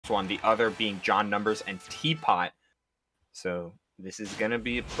one, the other being John Numbers and Teapot. So this is going to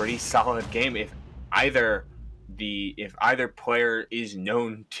be a pretty solid game if either player is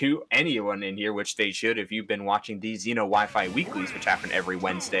known to anyone in here, which they should if you've been watching these XeNOwifi Weeklies, which happen every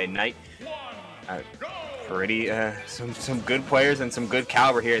Wednesday night. Some good players and some good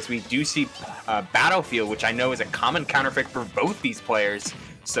caliber here, as we do see Battlefield, which I know is a common counterpick for both these players,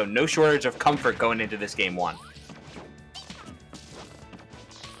 so no shortage of comfort going into this game one.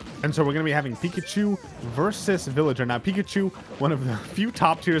 And so we're going to be having Pikachu versus Villager. Now, Pikachu, one of the few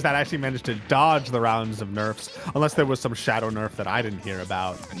top tiers that actually managed to dodge the rounds of nerfs, unless there was some shadow nerf that I didn't hear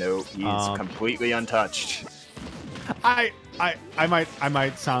about. No, he's completely untouched. I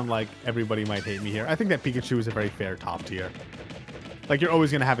might sound like everybody might hate me here. I think that Pikachu is a very fair top tier. Like, you're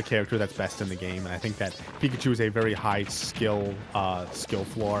always going to have a character that's best in the game, and I think that Pikachu is a very high skill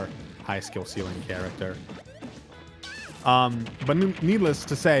floor, high skill ceiling character. But needless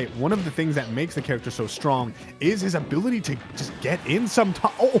to say, one of the things that makes the character so strong is his ability to just get in some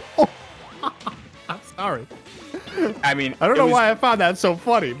time. Oh, I'm sorry. I mean, I don't know why I found that so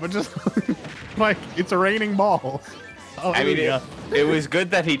funny, but just like, it's raining balls. Oh, I mean, it was good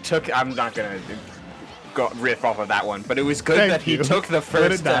that he took. I'm not gonna go riff off of that one, but it was good that he took the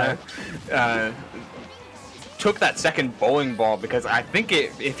first. Took that second bowling ball, because I think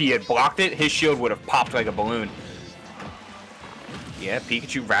if he had blocked it, his shield would have popped like a balloon. Yeah,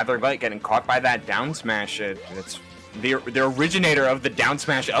 Pikachu rather light, getting caught by that down smash. It's the originator of the down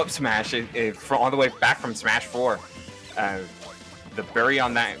smash up smash all the way back from Smash 4. The bury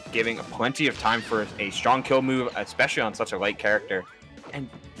on that, giving plenty of time for a strong kill move, especially on such a light character. And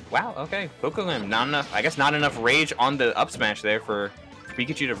wow, okay, Pokelam, not enough rage on the up smash there for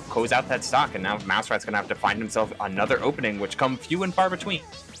Pikachu to close out that stock, and now MouseRat's gonna have to find himself another opening, which come few and far between.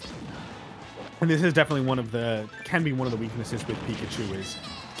 And this is definitely can be one of the weaknesses with Pikachu, is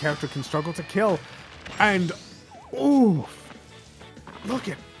character can struggle to kill. And ooh, look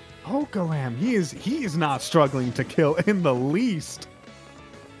at Pokelam. He is not struggling to kill in the least.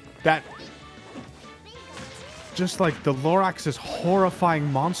 That, just like the Lorax's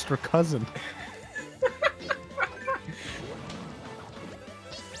horrifying monster cousin.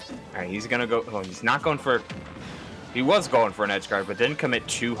 Alright, he's gonna go. Oh, he's not going for. He was going for an edge guard, but didn't commit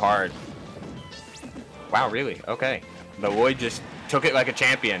too hard. Wow, really? Okay. The Lloyd just took it like a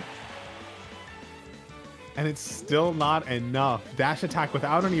champion. And it's still not enough. Dash attack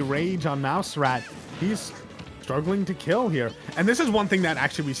without any rage on MouseRat. He's struggling to kill here. And this is one thing that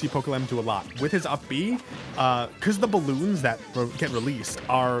actually we see Pokelam do a lot. With his up B, because the balloons that get released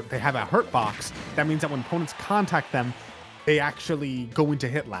they have a hurt box. That means that when opponents contact them, they actually go into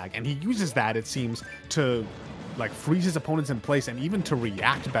hit lag. And he uses that, it seems, to like freeze his opponents in place and even to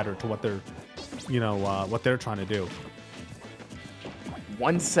react better to what they're what they're trying to do.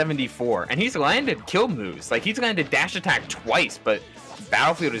 174, and he's landed kill moves. Like, he's landed dash attack twice, but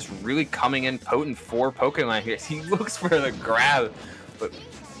Battlefield is really coming in potent for Pokelam here. He looks for the grab, but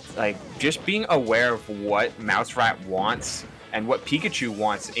like, just being aware of what MouseRat wants and what Pikachu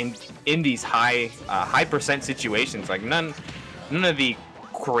wants in these high percent situations. Like, none of the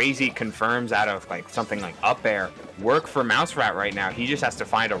crazy confirms out of like something like up air work for MouseRat right now. He just has to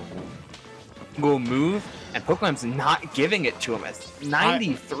find a will move, and Pokelam's not giving it to him. It's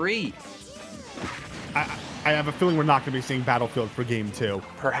 93. I have a feeling we're not going to be seeing Battlefield for Game 2.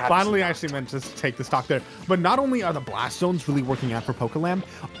 Perhaps. Finally, I actually meant to take the stock there. But not only are the blast zones really working out for Pokelam,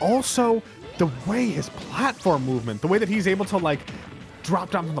 also the way his platform movement, the way that he's able to like drop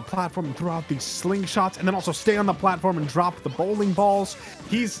down from the platform and throw out these slingshots, and then also stay on the platform and drop the bowling balls.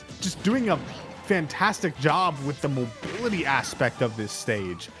 He's just doing a fantastic job with the mobility aspect of this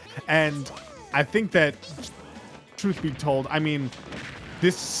stage. And I think that, truth be told, I mean,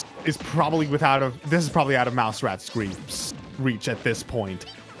 this is probably out of MouseRat's reach at this point.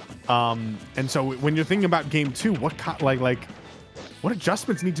 And so when you're thinking about Game 2, what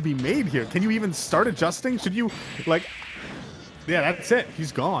adjustments need to be made here? Can you even start adjusting? Should you yeah, that's it.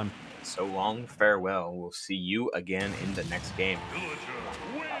 He's gone. So long, farewell. We'll see you again in the next game.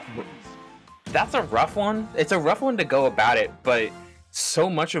 That's a rough one. It's a rough one to go about it, but so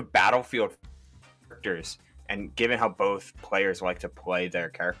much of Battlefield characters, and given how both players like to play their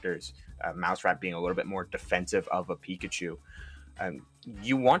characters, MouseRat being a little bit more defensive of a Pikachu,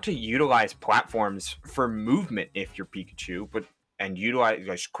 you want to utilize platforms for movement if you're Pikachu, and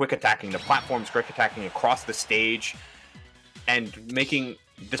utilize quick attacking the platforms, quick attacking across the stage, and making,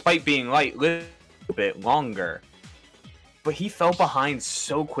 despite being light, a little bit longer. But he fell behind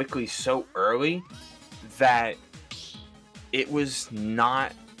so quickly, so early, that it was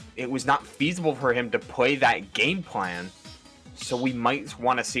not feasible for him to play that game plan. So we might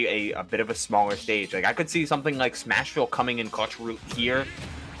want to see a bit of a smaller stage. Like I could see something like Smashville coming in clutch route here.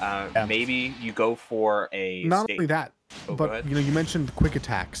 Yeah. Maybe you go for a not only that, but you mentioned quick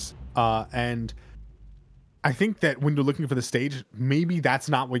attacks, and I think that when you're looking for the stage, maybe that's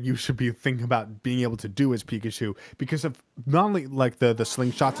not what you should be thinking about being able to do as Pikachu, because of not only like the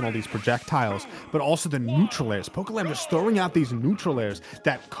slingshots and all these projectiles, but also the neutral airs. Pokelam just throwing out these neutral airs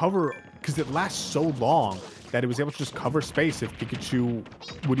that cover, because it lasts so long that it was able to just cover space if Pikachu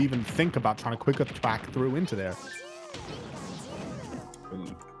would even think about trying to quick attack through into there.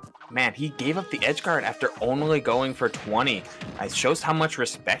 Man, he gave up the edge guard after only going for 20. It shows how much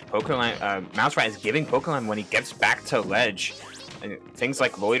respect MouseRat is giving Pokelam when he gets back to ledge. And things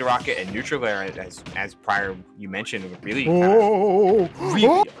like Lloyd Rocket and Neutral Air, as prior you mentioned, really.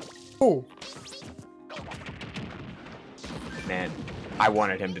 Man, I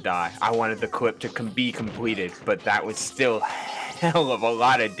wanted him to die. I wanted the clip to be completed, but that was still hell of a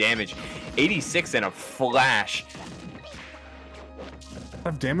lot of damage. 86 in a flash.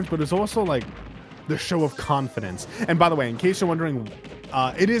 Of damage, but it's also like the show of confidence. And by the way, in case you're wondering,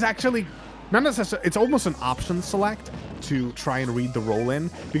 it is actually not necessarily, it's almost an option select to try and read the roll in,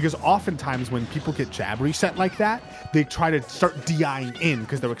 because oftentimes when people get jab reset like that, they try to start DIing in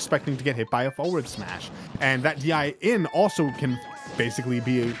because they're expecting to get hit by a forward smash, and that DI in also can basically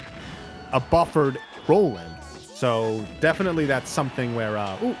be a buffered roll in. So definitely that's something where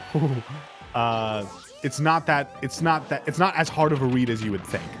it's not as hard of a read as you would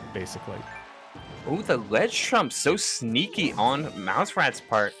think, basically. Ooh, the ledge trump so sneaky on MouseRat's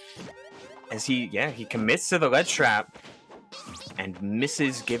part, as he commits to the ledge trap and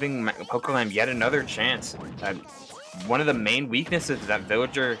misses, giving Pokelam yet another chance. One of the main weaknesses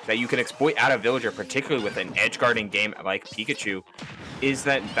that you can exploit out of Villager, particularly with an edge guarding game like Pikachu, is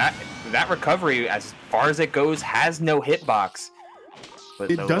that recovery, as far as it goes, has no hitbox.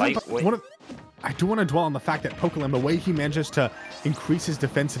 But it doesn't. I do want to dwell on the fact that Pokelam, the way he manages to increase his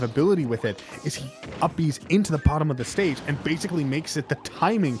defensive ability with it, is he upbees into the bottom of the stage and basically makes it the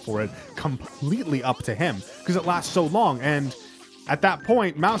timing for it completely up to him, because it lasts so long. And at that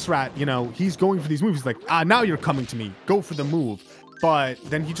point, MouseRat, he's going for these moves. He's like, now you're coming to me. Go for the move. But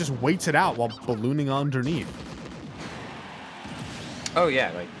then he just waits it out while ballooning underneath. Oh,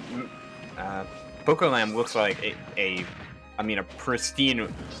 yeah. Pokelam looks like a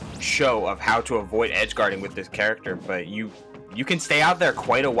pristine show of how to avoid edge guarding with this character, but you can stay out there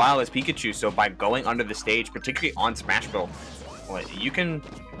quite a while as Pikachu. So by going under the stage, particularly on Smashville, you can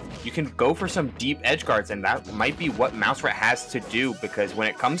go for some deep edge guards, and that might be what MouseRat has to do, because when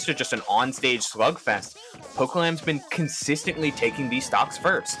it comes to just an on-stage slugfest, Pokelam's been consistently taking these stocks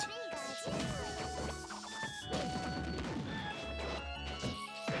first.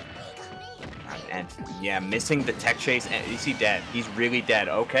 And yeah, missing the tech chase. Is he dead? He's really dead.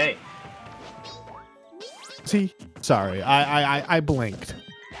 Okay. See, sorry, I blinked.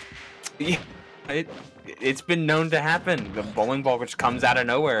 Yeah, it's been known to happen. The bowling ball which comes out of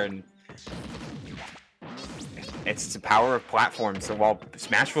nowhere, and it's the power of platforms. So while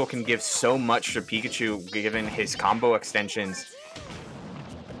Smashville can give so much to Pikachu, given his combo extensions,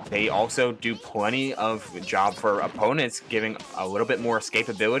 they also do plenty of job for opponents, giving a little bit more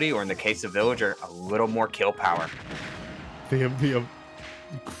escapability, or in the case of Villager, a little more kill power. They have the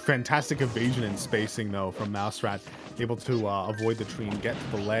fantastic evasion and spacing, though, from MouseRat, able to avoid the tree and get to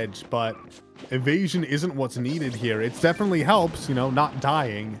the ledge. But evasion isn't what's needed here. It definitely helps, not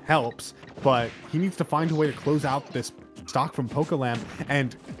dying helps, but he needs to find a way to close out this stock from Pokelam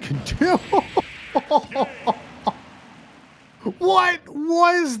and continue. What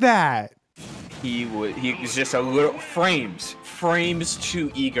was that? He was just a little frames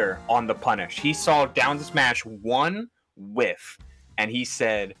too eager on the punish. He saw down smash one whiff, and he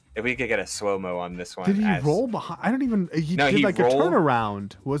said, if we could get a slow-mo on this one. Did he roll behind? I don't even. He did like rolled, a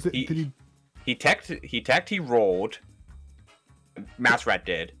turnaround. Was it? He teched. He rolled. MouseRat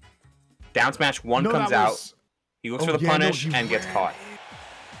did. Down smash one comes out. He looks for the punish and gets caught.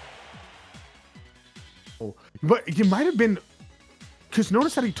 But it might have been, because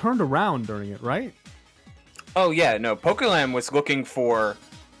notice that he turned around during it, right? Oh yeah, no. Pokelam was looking for.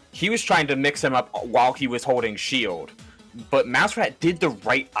 He was trying to mix him up while he was holding shield, but MouseRat did the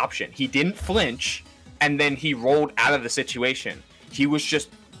right option. He didn't flinch, and then he rolled out of the situation. He was just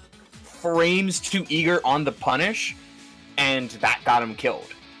frames too eager on the punish, and that got him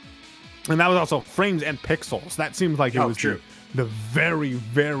killed. And that was also frames and pixels. That seems like it was the very,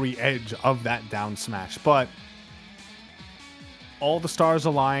 very edge of that down smash. But all the stars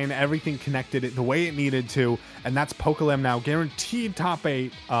align, everything connected it the way it needed to, and that's Pokelam now guaranteed top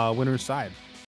 8 winner's side.